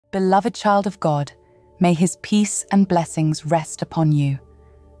Beloved child of God, may His peace and blessings rest upon you.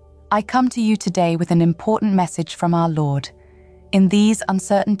 I come to you today with an important message from our Lord. In these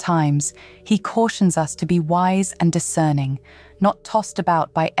uncertain times, He cautions us to be wise and discerning, not tossed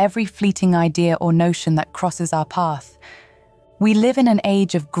about by every fleeting idea or notion that crosses our path. We live in an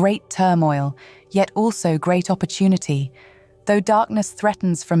age of great turmoil, yet also great opportunity. Though darkness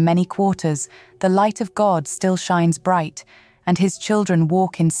threatens from many quarters, the light of God still shines bright, and His children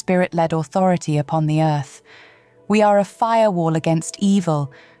walk in Spirit-led authority upon the earth. We are a firewall against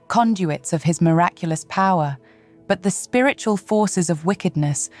evil, conduits of His miraculous power, but the spiritual forces of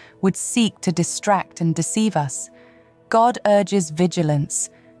wickedness would seek to distract and deceive us. God urges vigilance,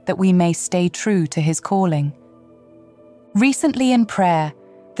 that we may stay true to His calling. Recently in prayer,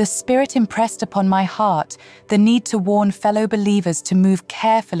 the Spirit impressed upon my heart the need to warn fellow believers to move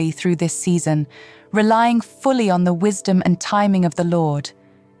carefully through this season, relying fully on the wisdom and timing of the Lord.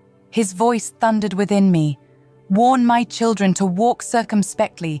 His voice thundered within me, "Warn my children to walk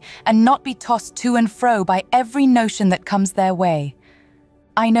circumspectly and not be tossed to and fro by every notion that comes their way."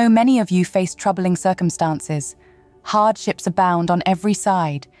 I know many of you face troubling circumstances. Hardships abound on every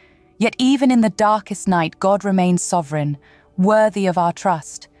side. Yet even in the darkest night, God remains sovereign, worthy of our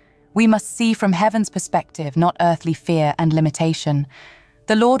trust. We must see from heaven's perspective, not earthly fear and limitation.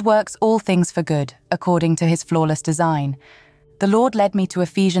 The Lord works all things for good, according to His flawless design. The Lord led me to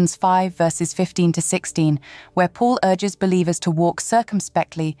Ephesians 5, verses 15 to 16, where Paul urges believers to walk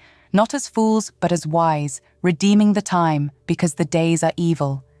circumspectly, not as fools, but as wise, redeeming the time, because the days are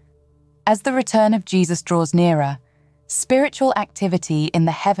evil. As the return of Jesus draws nearer, spiritual activity in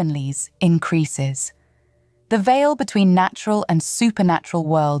the heavenlies increases. The veil between natural and supernatural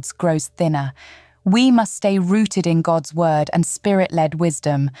worlds grows thinner. We must stay rooted in God's word and Spirit-led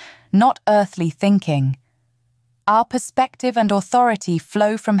wisdom, not earthly thinking. Our perspective and authority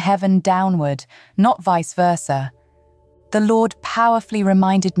flow from heaven downward, not vice versa. The Lord powerfully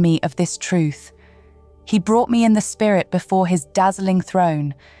reminded me of this truth. He brought me in the Spirit before His dazzling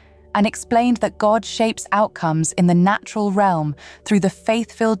throne, and explained that God shapes outcomes in the natural realm through the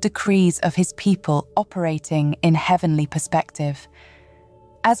faith-filled decrees of His people operating in heavenly perspective.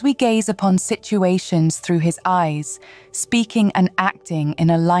 As we gaze upon situations through His eyes, speaking and acting in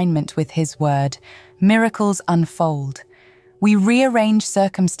alignment with His word, miracles unfold. We rearrange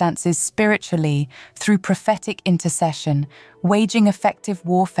circumstances spiritually through prophetic intercession, waging effective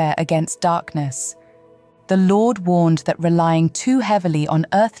warfare against darkness. The Lord warned that relying too heavily on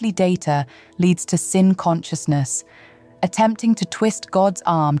earthly data leads to sin consciousness, attempting to twist God's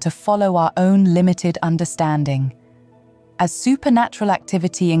arm to follow our own limited understanding. As supernatural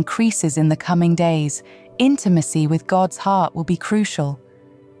activity increases in the coming days, intimacy with God's heart will be crucial.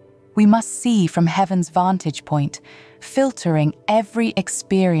 We must see from heaven's vantage point, filtering every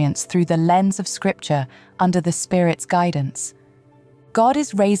experience through the lens of Scripture under the Spirit's guidance. God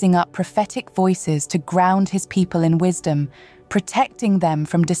is raising up prophetic voices to ground His people in wisdom, protecting them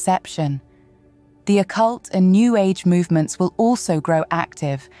from deception. The occult and New Age movements will also grow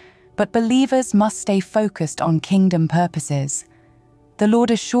active, but believers must stay focused on kingdom purposes. The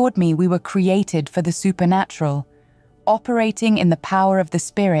Lord assured me we were created for the supernatural. Operating in the power of the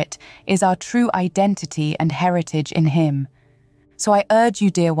Spirit is our true identity and heritage in Him. So I urge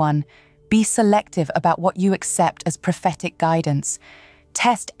you, dear one, be selective about what you accept as prophetic guidance.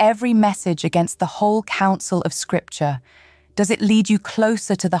 Test every message against the whole counsel of Scripture. Does it lead you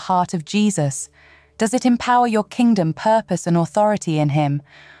closer to the heart of Jesus? Does it empower your kingdom purpose and authority in Him?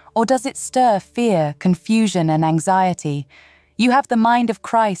 Or does it stir fear, confusion, and anxiety? You have the mind of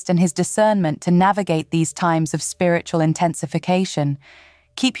Christ and His discernment to navigate these times of spiritual intensification.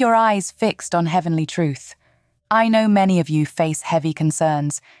 Keep your eyes fixed on heavenly truth. I know many of you face heavy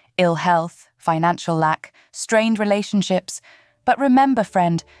concerns, ill health, financial lack, strained relationships. But remember,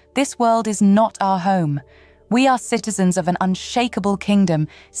 friend, this world is not our home. We are citizens of an unshakable kingdom,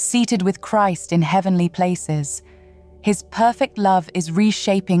 seated with Christ in heavenly places. His perfect love is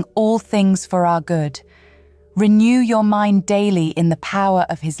reshaping all things for our good. Renew your mind daily in the power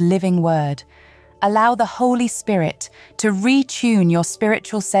of His living word. Allow the Holy Spirit to retune your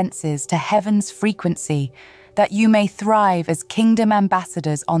spiritual senses to heaven's frequency, that you may thrive as kingdom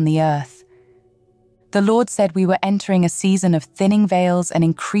ambassadors on the earth. The Lord said we were entering a season of thinning veils and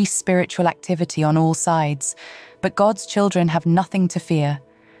increased spiritual activity on all sides, but God's children have nothing to fear.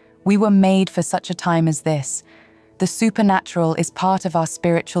 We were made for such a time as this. The supernatural is part of our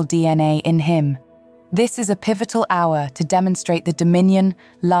spiritual DNA in Him. This is a pivotal hour to demonstrate the dominion,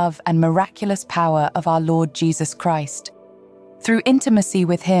 love, and miraculous power of our Lord Jesus Christ. Through intimacy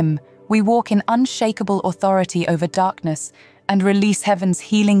with Him, we walk in unshakable authority over darkness and release heaven's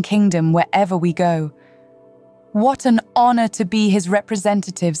healing kingdom wherever we go. What an honor to be his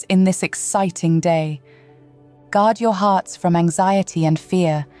representatives in this exciting day. Guard your hearts from anxiety and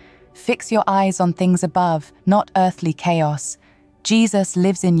fear. Fix your eyes on things above, not earthly chaos. Jesus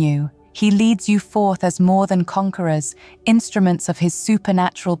lives in you. He leads you forth as more than conquerors, instruments of his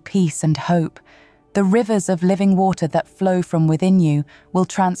supernatural peace and hope. The rivers of living water that flow from within you will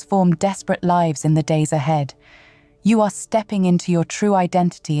transform desperate lives in the days ahead. You are stepping into your true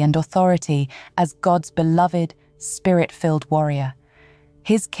identity and authority as God's beloved, spirit-filled warrior.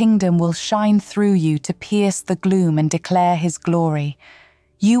 His kingdom will shine through you to pierce the gloom and declare his glory.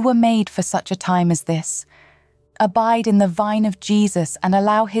 You were made for such a time as this. Abide in the vine of Jesus and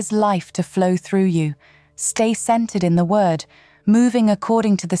allow his life to flow through you. Stay centered in the word, moving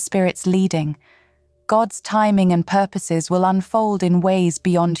according to the Spirit's leading. God's timing and purposes will unfold in ways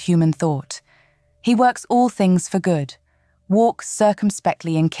beyond human thought. He works all things for good. Walk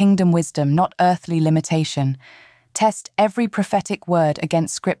circumspectly in kingdom wisdom, not earthly limitation. Test every prophetic word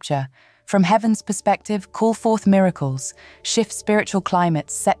against Scripture. From heaven's perspective, call forth miracles, shift spiritual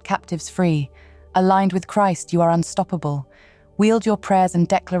climates, set captives free. Aligned with Christ, you are unstoppable. Wield your prayers and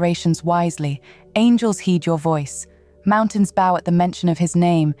declarations wisely. Angels heed your voice. Mountains bow at the mention of his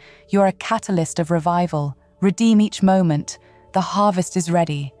name. You are a catalyst of revival. Redeem each moment. The harvest is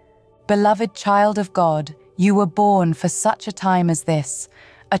ready. Beloved child of God, you were born for such a time as this,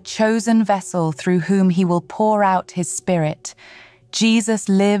 a chosen vessel through whom he will pour out his Spirit. Jesus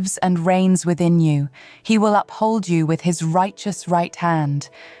lives and reigns within you. He will uphold you with his righteous right hand.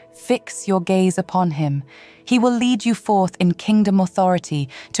 Fix your gaze upon him. He will lead you forth in kingdom authority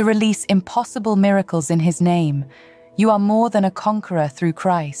to release impossible miracles in his name. You are more than a conqueror through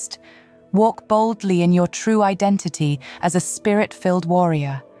Christ. Walk boldly in your true identity as a spirit-filled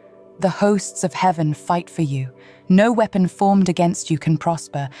warrior. The hosts of heaven fight for you. No weapon formed against you can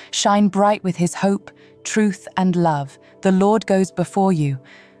prosper. Shine bright with his hope, truth, and love. The Lord goes before you.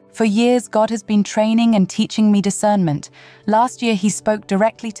 For years, God has been training and teaching me discernment. Last year, he spoke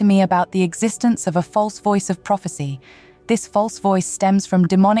directly to me about the existence of a false voice of prophecy. This false voice stems from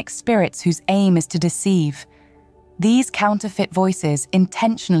demonic spirits whose aim is to deceive. These counterfeit voices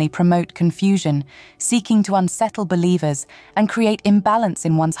intentionally promote confusion, seeking to unsettle believers and create imbalance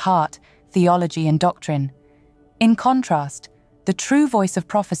in one's heart, theology, and doctrine. In contrast, the true voice of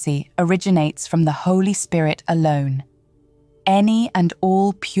prophecy originates from the Holy Spirit alone. Any and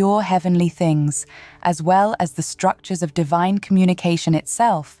all pure heavenly things, as well as the structures of divine communication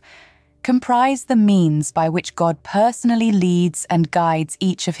itself, comprise the means by which God personally leads and guides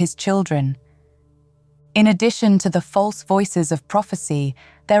each of his children. In addition to the false voices of prophecy,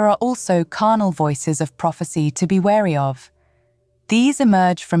 there are also carnal voices of prophecy to be wary of. These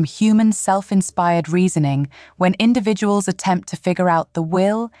emerge from human self-inspired reasoning when individuals attempt to figure out the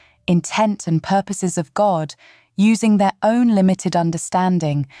will, intent, and purposes of God using their own limited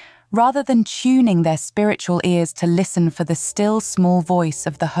understanding, rather than tuning their spiritual ears to listen for the still small voice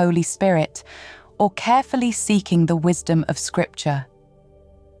of the Holy Spirit, or carefully seeking the wisdom of Scripture.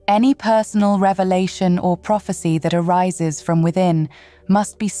 Any personal revelation or prophecy that arises from within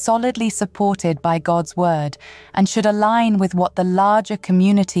must be solidly supported by God's word and should align with what the larger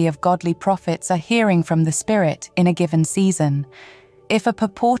community of godly prophets are hearing from the Spirit in a given season. If a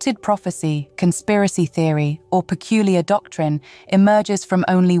purported prophecy, conspiracy theory, or peculiar doctrine emerges from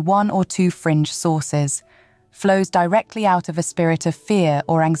only one or two fringe sources, flows directly out of a spirit of fear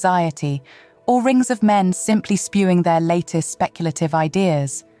or anxiety, or rings of men simply spewing their latest speculative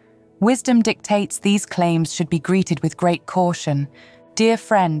ideas, wisdom dictates these claims should be greeted with great caution. Dear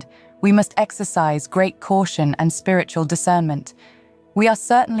friend, we must exercise great caution and spiritual discernment. We are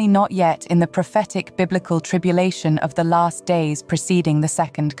certainly not yet in the prophetic biblical tribulation of the last days preceding the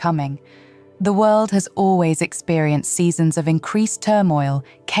second coming. The world has always experienced seasons of increased turmoil,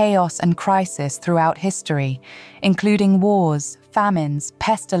 chaos, and crisis throughout history, including wars, famines,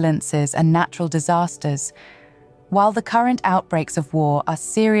 pestilences, and natural disasters. While the current outbreaks of war are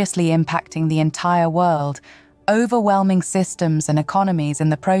seriously impacting the entire world, overwhelming systems and economies in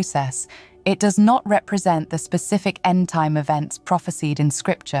the process, it does not represent the specific end-time events prophesied in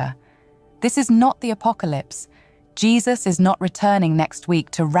Scripture. This is not the apocalypse. Jesus is not returning next week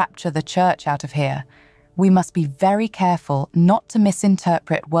to rapture the church out of here. We must be very careful not to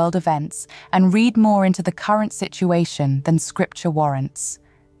misinterpret world events and read more into the current situation than Scripture warrants.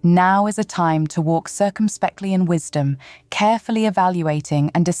 Now is a time to walk circumspectly in wisdom, carefully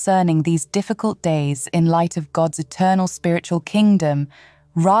evaluating and discerning these difficult days in light of God's eternal spiritual kingdom,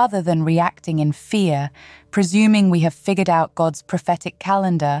 rather than reacting in fear, presuming we have figured out God's prophetic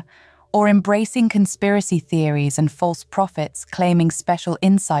calendar, or embracing conspiracy theories and false prophets claiming special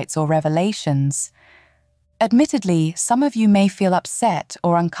insights or revelations. Admittedly, some of you may feel upset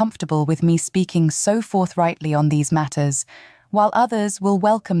or uncomfortable with me speaking so forthrightly on these matters, while others will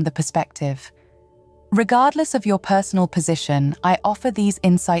welcome the perspective. Regardless of your personal position, I offer these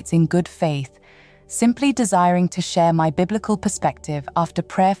insights in good faith, simply desiring to share my biblical perspective after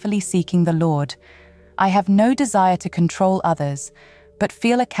prayerfully seeking the Lord. I have no desire to control others, but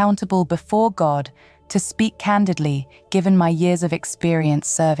feel accountable before God to speak candidly, given my years of experience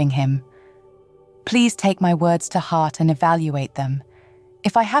serving Him. Please take my words to heart and evaluate them.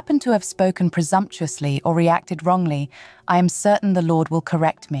 If I happen to have spoken presumptuously or reacted wrongly, I am certain the Lord will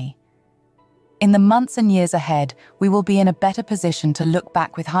correct me. In the months and years ahead, we will be in a better position to look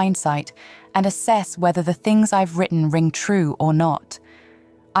back with hindsight and assess whether the things I've written ring true or not.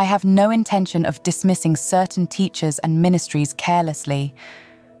 I have no intention of dismissing certain teachers and ministries carelessly.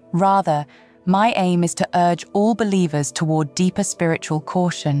 Rather, my aim is to urge all believers toward deeper spiritual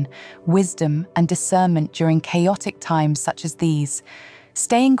caution, wisdom, and discernment during chaotic times such as these,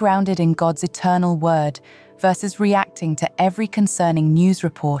 staying grounded in God's eternal word versus reacting to every concerning news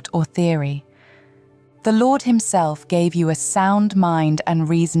report or theory. The Lord Himself gave you a sound mind and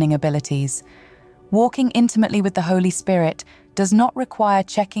reasoning abilities. Walking intimately with the Holy Spirit does not require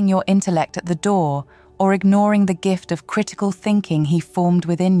checking your intellect at the door or ignoring the gift of critical thinking He formed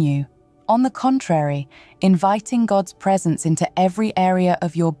within you. On the contrary, inviting God's presence into every area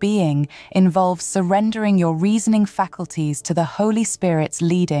of your being involves surrendering your reasoning faculties to the Holy Spirit's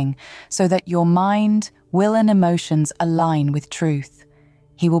leading so that your mind, will, and emotions align with truth.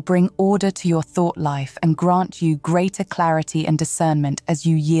 He will bring order to your thought life and grant you greater clarity and discernment as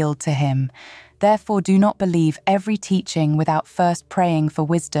you yield to Him. Therefore, do not believe every teaching without first praying for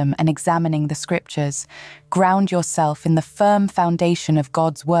wisdom and examining the Scriptures. Ground yourself in the firm foundation of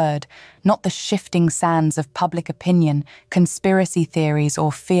God's Word, not the shifting sands of public opinion, conspiracy theories,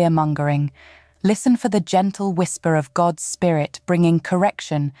 or fear-mongering. Listen for the gentle whisper of God's Spirit, bringing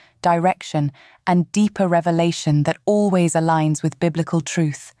correction, direction, and deeper revelation that always aligns with biblical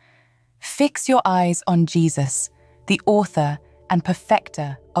truth. Fix your eyes on Jesus, the author and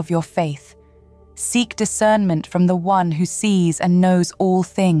perfecter of your faith. Seek discernment from the One who sees and knows all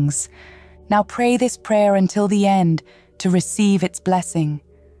things. Now pray this prayer until the end to receive its blessing.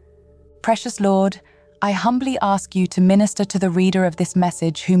 Precious Lord, I humbly ask you to minister to the reader of this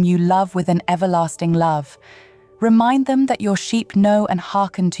message whom you love with an everlasting love. Remind them that your sheep know and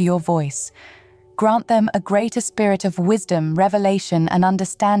hearken to your voice. Grant them a greater spirit of wisdom, revelation, and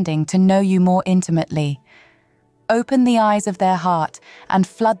understanding to know you more intimately. Open the eyes of their heart and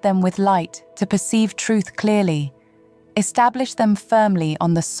flood them with light to perceive truth clearly. Establish them firmly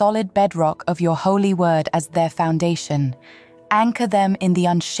on the solid bedrock of your holy word as their foundation. Anchor them in the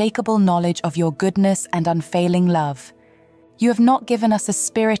unshakable knowledge of your goodness and unfailing love. You have not given us a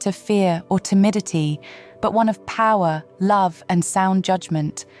spirit of fear or timidity, but one of power, love, and sound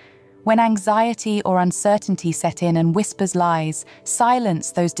judgment. When anxiety or uncertainty set in and whispers lies,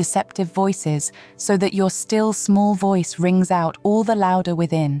 silence those deceptive voices so that your still small voice rings out all the louder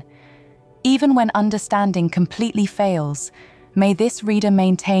within. Even when understanding completely fails, may this reader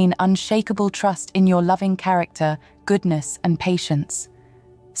maintain unshakable trust in your loving character, goodness, and patience.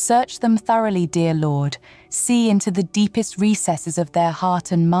 Search them thoroughly, dear Lord. See into the deepest recesses of their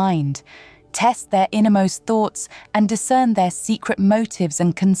heart and mind. Test their innermost thoughts and discern their secret motives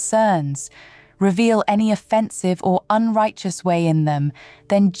and concerns. Reveal any offensive or unrighteous way in them,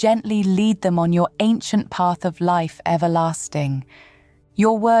 then gently lead them on your ancient path of life everlasting.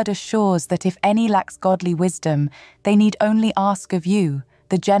 Your word assures that if any lacks godly wisdom, they need only ask of you,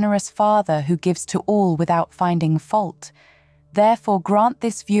 the generous Father who gives to all without finding fault. Therefore, grant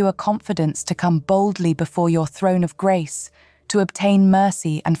this viewer confidence to come boldly before your throne of grace, to obtain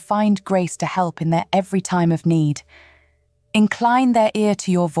mercy and find grace to help in their every time of need. Incline their ear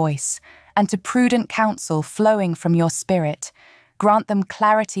to your voice and to prudent counsel flowing from your Spirit. Grant them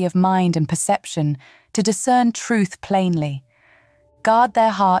clarity of mind and perception to discern truth plainly. Guard their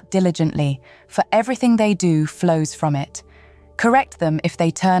heart diligently, for everything they do flows from it. Correct them if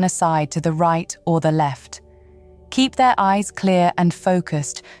they turn aside to the right or the left. Keep their eyes clear and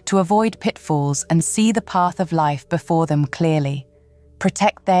focused to avoid pitfalls and see the path of life before them clearly.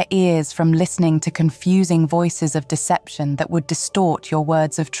 Protect their ears from listening to confusing voices of deception that would distort your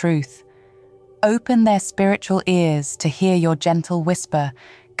words of truth. Open their spiritual ears to hear your gentle whisper,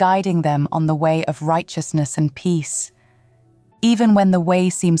 guiding them on the way of righteousness and peace. Even when the way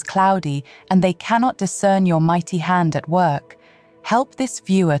seems cloudy and they cannot discern your mighty hand at work, help this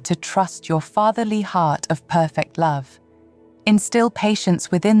viewer to trust your fatherly heart of perfect love. Instill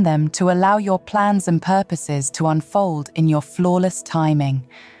patience within them to allow your plans and purposes to unfold in your flawless timing.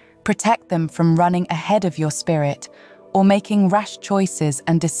 Protect them from running ahead of your spirit or making rash choices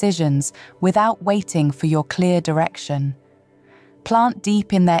and decisions without waiting for your clear direction. Plant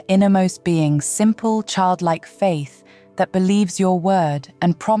deep in their innermost being simple, childlike faith that believes your word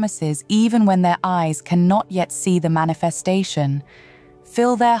and promises even when their eyes cannot yet see the manifestation.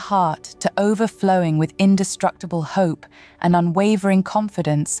 Fill their heart to overflowing with indestructible hope and unwavering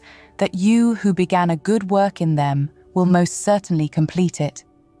confidence that you who began a good work in them will most certainly complete it.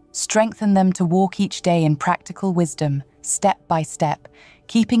 Strengthen them to walk each day in practical wisdom, step by step,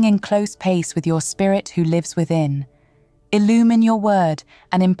 keeping in close pace with your Spirit who lives within. Illumine your word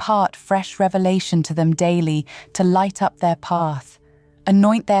and impart fresh revelation to them daily to light up their path.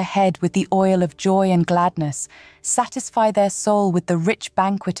 Anoint their head with the oil of joy and gladness. Satisfy their soul with the rich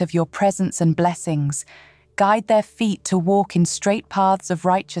banquet of your presence and blessings. Guide their feet to walk in straight paths of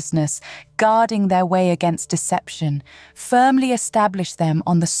righteousness, guarding their way against deception. Firmly establish them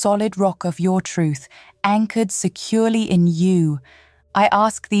on the solid rock of your truth, anchored securely in you. I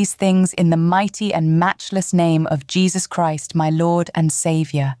ask these things in the mighty and matchless name of Jesus Christ, my Lord and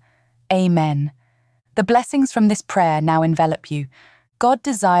Savior. Amen. The blessings from this prayer now envelop you. God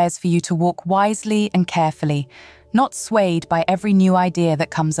desires for you to walk wisely and carefully, not swayed by every new idea that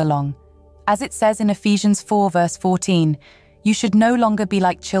comes along. As it says in Ephesians 4 verse 14, you should no longer be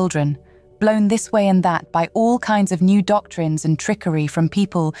like children, blown this way and that by all kinds of new doctrines and trickery from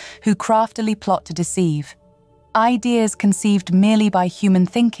people who craftily plot to deceive. Ideas conceived merely by human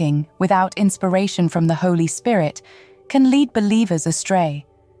thinking, without inspiration from the Holy Spirit, can lead believers astray.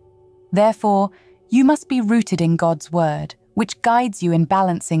 Therefore, you must be rooted in God's Word, which guides you in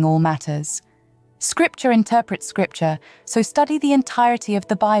balancing all matters. Scripture interprets Scripture, so study the entirety of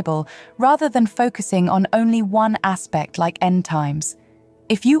the Bible rather than focusing on only one aspect like end times.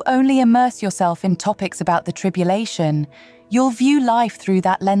 If you only immerse yourself in topics about the tribulation, you'll view life through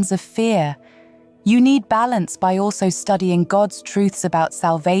that lens of fear. You need balance by also studying God's truths about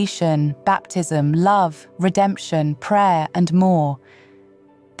salvation, baptism, love, redemption, prayer, and more.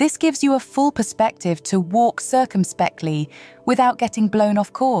 This gives you a full perspective to walk circumspectly without getting blown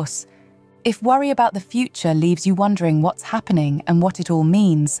off course. If worry about the future leaves you wondering what's happening and what it all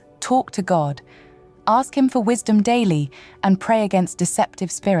means, talk to God. Ask Him for wisdom daily and pray against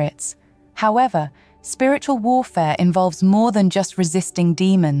deceptive spirits. However, spiritual warfare involves more than just resisting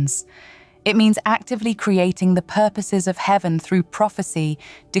demons. It means actively creating the purposes of heaven through prophecy,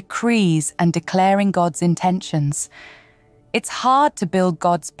 decrees, and declaring God's intentions. It's hard to build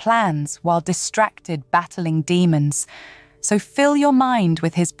God's plans while distracted battling demons, so fill your mind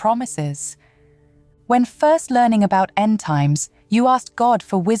with His promises. When first learning about end times, you asked God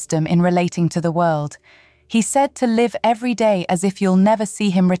for wisdom in relating to the world. He said to live every day as if you'll never see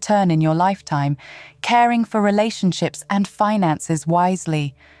Him return in your lifetime, caring for relationships and finances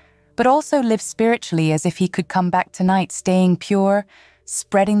wisely, but also live spiritually as if He could come back tonight, staying pure,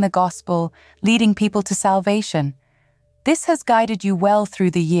 spreading the gospel, leading people to salvation. This has guided you well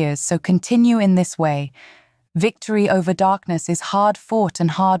through the years, so continue in this way. Victory over darkness is hard fought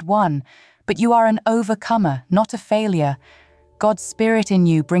and hard won, but you are an overcomer, not a failure. God's Spirit in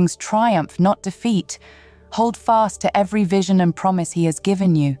you brings triumph, not defeat. Hold fast to every vision and promise He has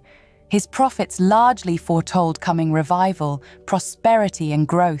given you. His prophets largely foretold coming revival, prosperity, and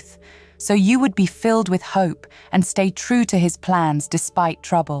growth, so you would be filled with hope and stay true to His plans despite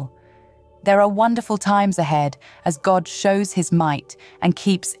trouble. There are wonderful times ahead as God shows His might and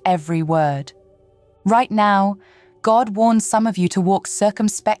keeps every word. Right now, God warns some of you to walk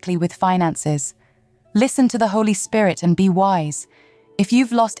circumspectly with finances. Listen to the Holy Spirit and be wise. If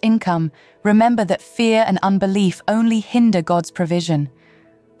you've lost income, remember that fear and unbelief only hinder God's provision.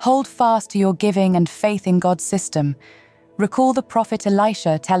 Hold fast to your giving and faith in God's system. Recall the prophet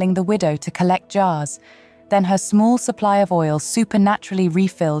Elisha telling the widow to collect jars. Then her small supply of oil supernaturally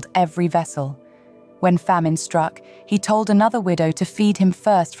refilled every vessel. When famine struck, he told another widow to feed him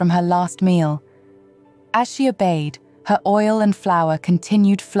first from her last meal. As she obeyed, her oil and flour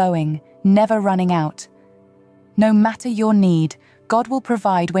continued flowing, never running out. No matter your need, God will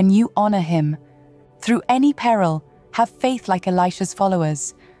provide when you honor Him. Through any peril, have faith like Elisha's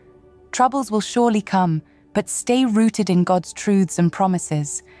followers. Troubles will surely come, but stay rooted in God's truths and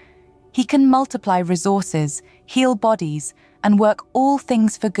promises. He can multiply resources, heal bodies, and work all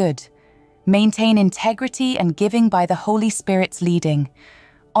things for good. Maintain integrity and giving by the Holy Spirit's leading.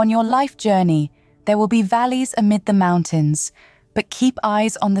 On your life journey, there will be valleys amid the mountains, but keep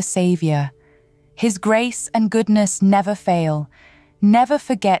eyes on the Savior. His grace and goodness never fail. Never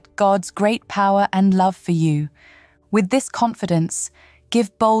forget God's great power and love for you. With this confidence,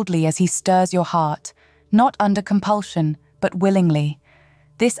 give boldly as he stirs your heart, not under compulsion, but willingly.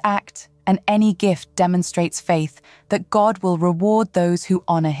 This act and any gift demonstrates faith that God will reward those who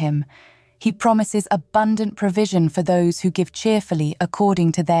honor him. He promises abundant provision for those who give cheerfully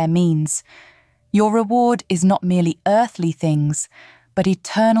according to their means. Your reward is not merely earthly things, but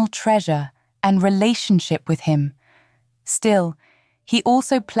eternal treasure and relationship with him. Still, he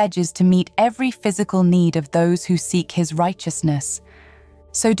also pledges to meet every physical need of those who seek his righteousness.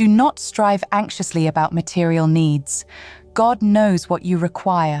 So do not strive anxiously about material needs. God knows what you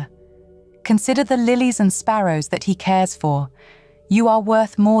require. Consider the lilies and sparrows that he cares for. You are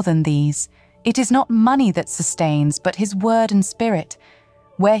worth more than these. It is not money that sustains, but his word and spirit.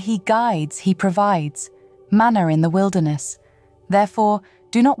 Where he guides, he provides. Manna in the wilderness. Therefore,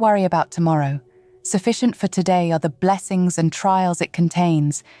 do not worry about tomorrow. Sufficient for today are the blessings and trials it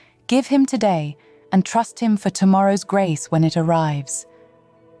contains. Give him today and trust him for tomorrow's grace when it arrives.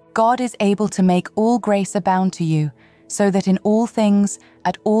 God is able to make all grace abound to you, so that in all things,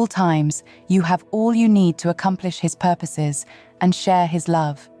 at all times, you have all you need to accomplish his purposes and share his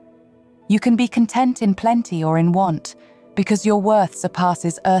love. You can be content in plenty or in want, because your worth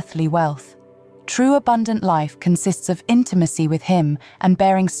surpasses earthly wealth. True abundant life consists of intimacy with him and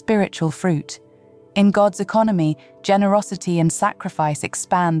bearing spiritual fruit. In God's economy, generosity and sacrifice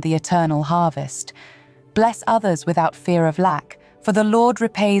expand the eternal harvest. Bless others without fear of lack, for the Lord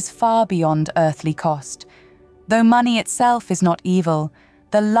repays far beyond earthly cost. Though money itself is not evil,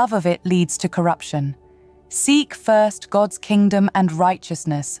 the love of it leads to corruption. Seek first God's kingdom and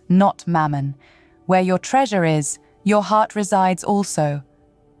righteousness, not mammon. Where your treasure is, your heart resides also.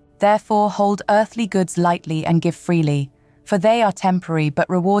 Therefore hold earthly goods lightly and give freely, for they are temporary, but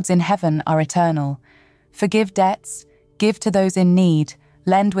rewards in heaven are eternal. Forgive debts, give to those in need,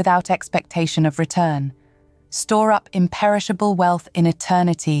 lend without expectation of return. Store up imperishable wealth in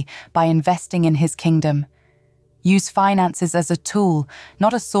eternity by investing in his kingdom. Use finances as a tool,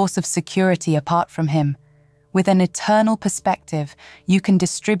 not a source of security apart from him. With an eternal perspective, you can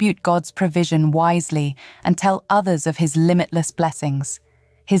distribute God's provision wisely and tell others of his limitless blessings.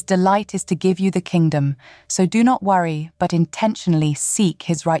 His delight is to give you the kingdom, so do not worry, but intentionally seek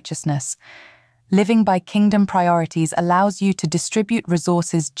his righteousness. Living by kingdom priorities allows you to distribute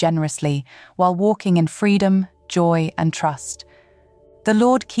resources generously while walking in freedom, joy, and trust. The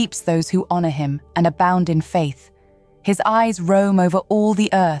Lord keeps those who honor him and abound in faith. His eyes roam over all the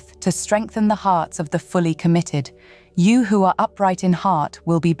earth to strengthen the hearts of the fully committed. You who are upright in heart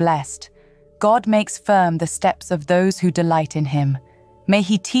will be blessed. God makes firm the steps of those who delight in him. May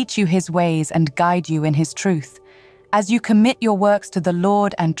he teach you his ways and guide you in his truth. As you commit your works to the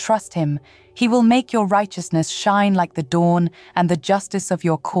Lord and trust him, he will make your righteousness shine like the dawn and the justice of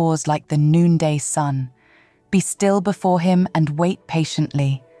your cause like the noonday sun. Be still before him and wait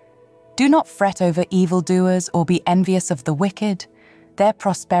patiently. Do not fret over evildoers or be envious of the wicked. Their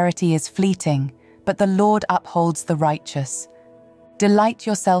prosperity is fleeting, but the Lord upholds the righteous. Delight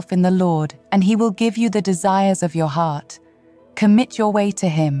yourself in the Lord, and he will give you the desires of your heart. Commit your way to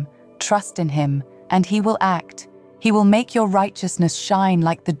him, trust in him, and he will act. He will make your righteousness shine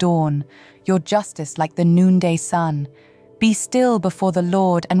like the dawn, your justice like the noonday sun. Be still before the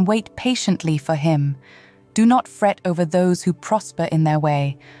Lord and wait patiently for him. Do not fret over those who prosper in their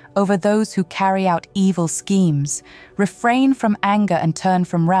way, over those who carry out evil schemes. Refrain from anger and turn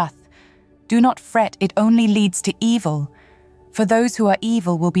from wrath. Do not fret, it only leads to evil. For those who are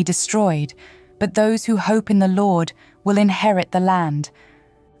evil will be destroyed, but those who hope in the Lord will inherit the land.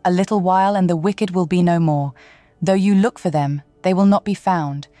 A little while and the wicked will be no more. Though you look for them, they will not be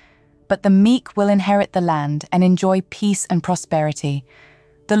found. But the meek will inherit the land and enjoy peace and prosperity.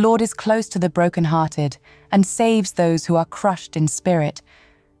 The Lord is close to the brokenhearted and saves those who are crushed in spirit.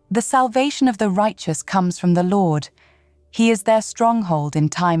 The salvation of the righteous comes from the Lord. He is their stronghold in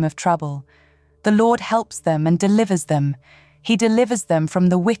time of trouble. The Lord helps them and delivers them. He delivers them from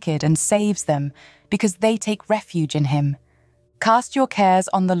the wicked and saves them, because they take refuge in him. Cast your cares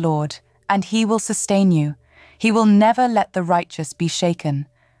on the Lord, and he will sustain you. He will never let the righteous be shaken.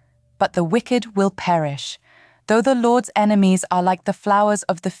 But the wicked will perish. Though the Lord's enemies are like the flowers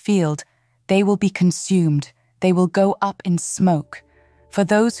of the field, they will be consumed. They will go up in smoke. For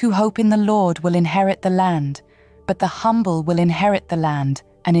those who hope in the Lord will inherit the land, but the humble will inherit the land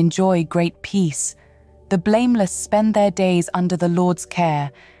and enjoy great peace. The blameless spend their days under the Lord's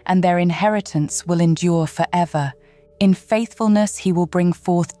care, and their inheritance will endure forever. In faithfulness he will bring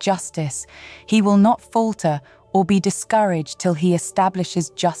forth justice. He will not falter or be discouraged till he establishes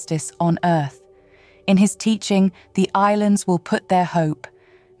justice on earth. In his teaching, the islands will put their hope.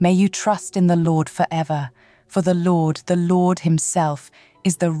 May you trust in the Lord forever, For the Lord himself,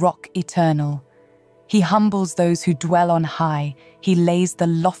 is the rock eternal. He humbles those who dwell on high. He lays the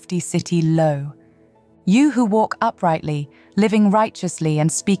lofty city low. You who walk uprightly, living righteously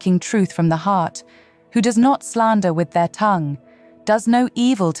and speaking truth from the heart, who does not slander with their tongue, does no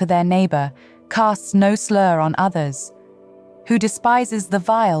evil to their neighbor, casts no slur on others, who despises the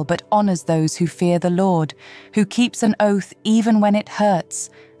vile but honors those who fear the Lord, who keeps an oath even when it hurts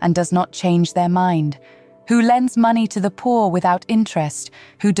and does not change their mind, who lends money to the poor without interest,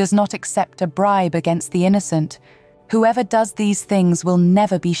 who does not accept a bribe against the innocent. Whoever does these things will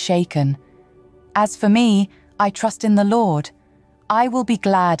never be shaken. As for me, I trust in the Lord. I will be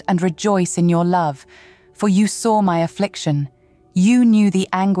glad and rejoice in your love, for you saw my affliction. You knew the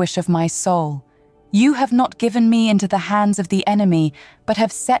anguish of my soul. You have not given me into the hands of the enemy, but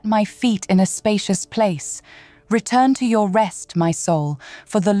have set my feet in a spacious place. Return to your rest, my soul,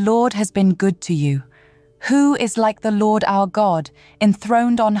 for the Lord has been good to you. Who is like the Lord our God,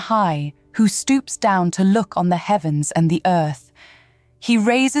 enthroned on high, who stoops down to look on the heavens and the earth? He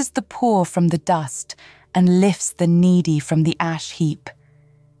raises the poor from the dust and lifts the needy from the ash heap.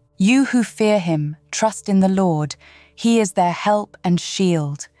 You who fear him, trust in the Lord. He is their help and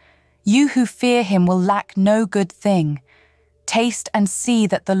shield. You who fear him will lack no good thing. Taste and see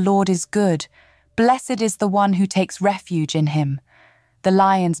that the Lord is good. Blessed is the one who takes refuge in him. The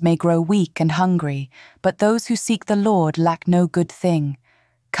lions may grow weak and hungry, but those who seek the Lord lack no good thing.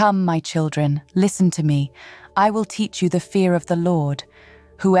 Come, my children, listen to me. I will teach you the fear of the Lord.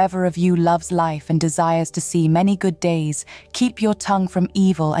 Whoever of you loves life and desires to see many good days, keep your tongue from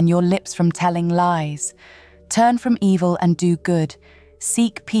evil and your lips from telling lies. Turn from evil and do good.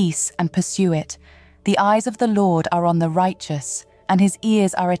 Seek peace and pursue it. The eyes of the Lord are on the righteous, and his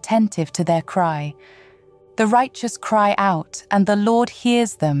ears are attentive to their cry. The righteous cry out, and the Lord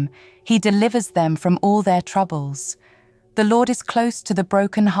hears them. He delivers them from all their troubles. The Lord is close to the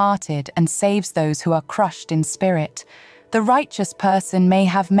broken-hearted and saves those who are crushed in spirit. The righteous person may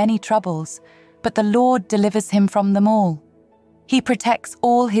have many troubles, but the Lord delivers him from them all. He protects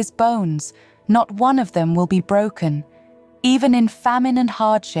all his bones. Not one of them will be broken. Even in famine and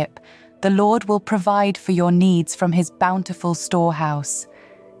hardship, the Lord will provide for your needs from his bountiful storehouse.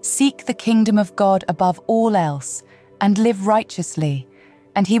 Seek the kingdom of God above all else, and live righteously,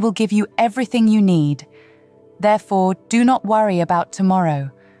 and he will give you everything you need. Therefore, do not worry about tomorrow,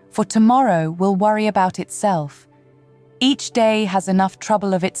 for tomorrow will worry about itself. Each day has enough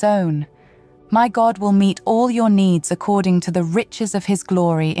trouble of its own. My God will meet all your needs according to the riches of his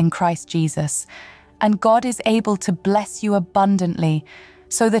glory in Christ Jesus, and God is able to bless you abundantly,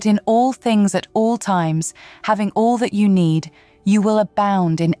 so that in all things at all times, having all that you need, you will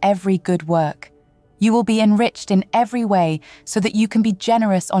abound in every good work. You will be enriched in every way so that you can be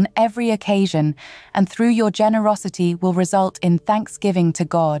generous on every occasion, and through your generosity will result in thanksgiving to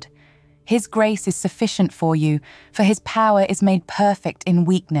God. His grace is sufficient for you, for his power is made perfect in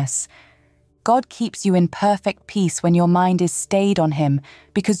weakness. God keeps you in perfect peace when your mind is stayed on him,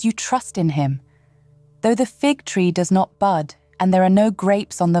 because you trust in him. Though the fig tree does not bud, and there are no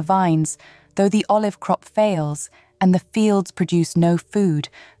grapes on the vines, though the olive crop fails, and the fields produce no food,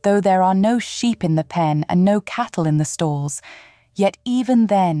 though there are no sheep in the pen and no cattle in the stalls, yet even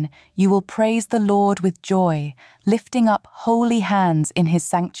then you will praise the Lord with joy, lifting up holy hands in his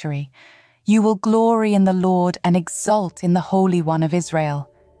sanctuary. You will glory in the Lord and exult in the Holy One of Israel.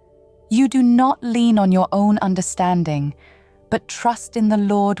 You do not lean on your own understanding, but trust in the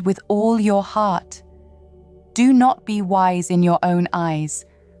Lord with all your heart. Do not be wise in your own eyes,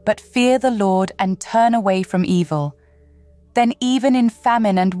 but fear the Lord and turn away from evil. Then even in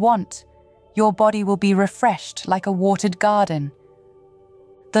famine and want, your body will be refreshed like a watered garden.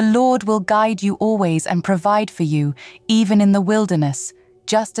 The Lord will guide you always and provide for you, even in the wilderness,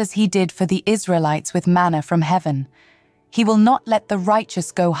 just as he did for the Israelites with manna from heaven. He will not let the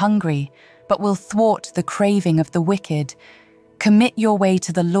righteous go hungry, but will thwart the craving of the wicked. Commit your way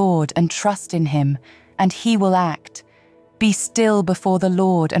to the Lord and trust in him, and he will act. Be still before the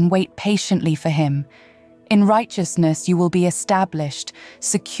Lord and wait patiently for him. In righteousness you will be established,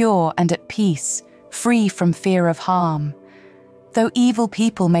 secure and at peace, free from fear of harm. Though evil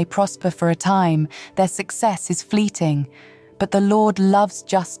people may prosper for a time, their success is fleeting, but the Lord loves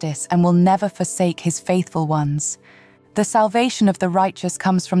justice and will never forsake his faithful ones. The salvation of the righteous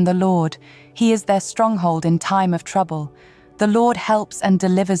comes from the Lord. He is their stronghold in time of trouble. The Lord helps and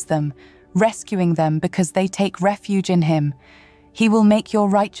delivers them, rescuing them because they take refuge in him. He will make your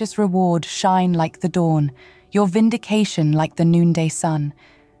righteous reward shine like the dawn, your vindication like the noonday sun.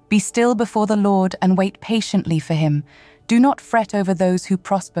 Be still before the Lord and wait patiently for him. Do not fret over those who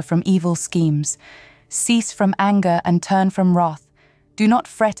prosper from evil schemes. Cease from anger and turn from wrath. Do not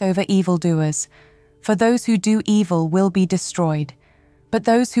fret over evildoers, for those who do evil will be destroyed. But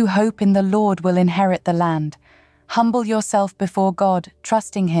those who hope in the Lord will inherit the land. Humble yourself before God,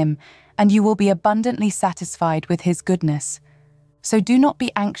 trusting Him, and you will be abundantly satisfied with His goodness. So do not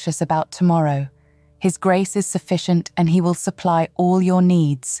be anxious about tomorrow. His grace is sufficient and He will supply all your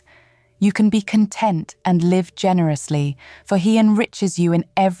needs. You can be content and live generously, for He enriches you in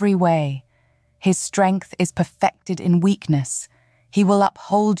every way. His strength is perfected in weakness. He will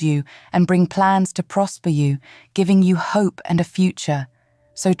uphold you and bring plans to prosper you, giving you hope and a future.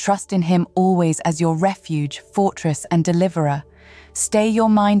 So trust in Him always as your refuge, fortress, and deliverer. Stay your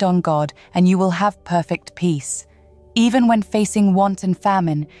mind on God, and you will have perfect peace. Even when facing want and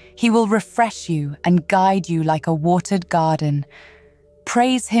famine, He will refresh you and guide you like a watered garden.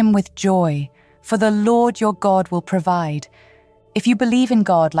 Praise Him with joy, for the Lord your God will provide. If you believe in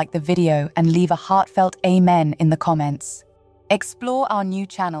God, like the video and leave a heartfelt amen in the comments. Explore our new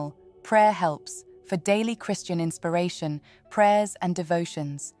channel, Prayer Helps, for daily Christian inspiration, prayers, and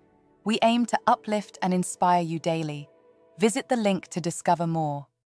devotions. We aim to uplift and inspire you daily. Visit the link to discover more.